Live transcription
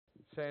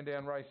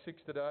Sandown race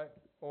 6 today.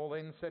 All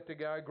in, set to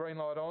go, green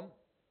light on.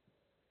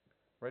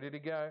 Ready to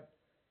go.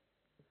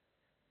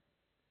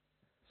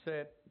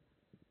 Set.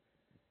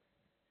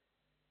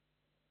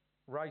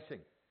 Racing.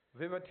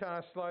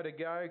 Vivitar slow to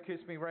go. Kiss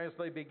Me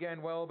Rasley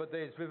began well, but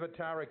there's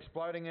Vivitar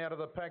exploding out of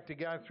the pack to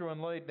go through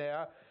and lead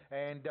now.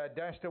 And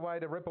dashed away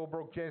to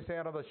Ripplebrook Jess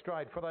out of the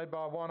straight, followed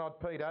by Why Not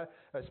Peter.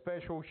 A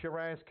special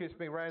Shiraz, Kiss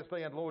Me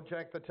Rasley, and Lord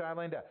Jack the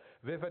tail ender.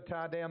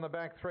 Vivitar down the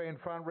back, 3 in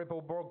front.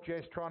 Ripplebrook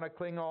Jess trying to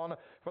cling on,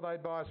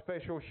 followed by a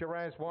special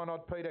Shiraz, Why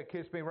Not Peter,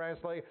 Kiss Me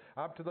Rasley.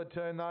 Up to the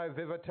turn though,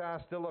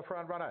 Vivitar still the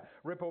front runner.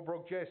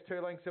 Ripplebrook Jess 2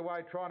 lengths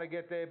away, trying to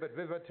get there, but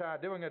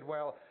Vivitar doing it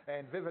well,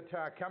 and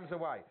Vivitar comes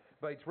away.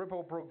 Beats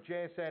Ripplebrook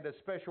Jess and a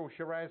special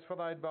Shiraz,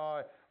 followed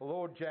by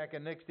Lord Jack,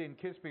 and next in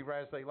Kiss Me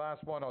Rasley,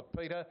 last Why Not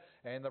Peter,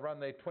 and the run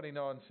there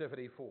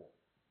 29.74.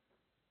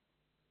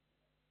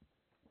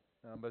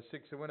 Number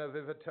 6, the winner,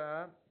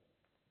 Vivitar.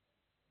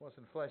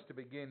 Wasn't flash to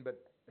begin, but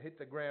hit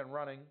the ground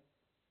running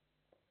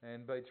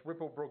and beats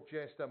Ripplebrook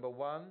Jess, number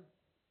 1,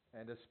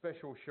 and a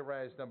special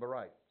Shiraz, number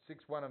 8.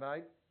 6, 1 and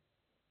 8.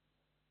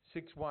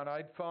 6, 1,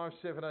 8, 5,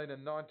 17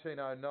 and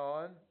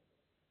 1909.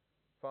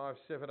 5,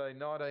 17,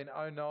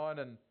 1909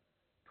 and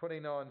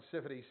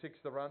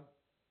 29.76 the run.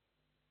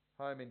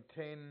 Home in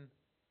 10.67.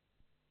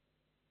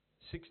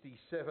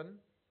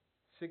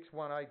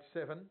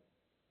 6187.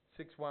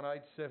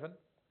 6187.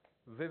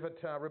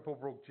 Vivitar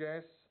Ripplebrook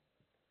Jess.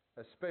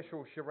 A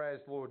special Shiraz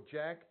Lord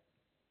Jack.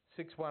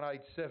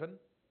 6187.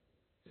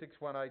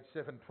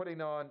 6187.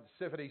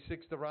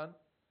 29.76 the run.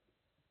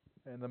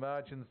 And the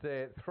margins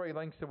there. 3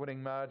 lengths the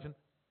winning margin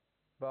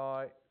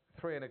by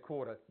 3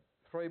 1/4.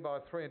 3 by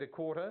 3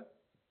 1/4.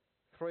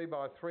 3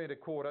 by 3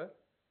 1/4,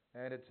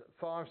 and it's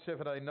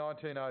 5.17,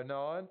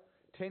 1909,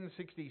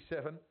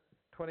 10.67,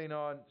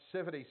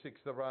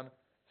 29.76 the run,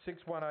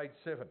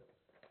 6.187,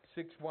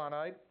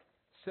 6.18,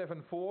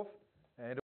 7/4, and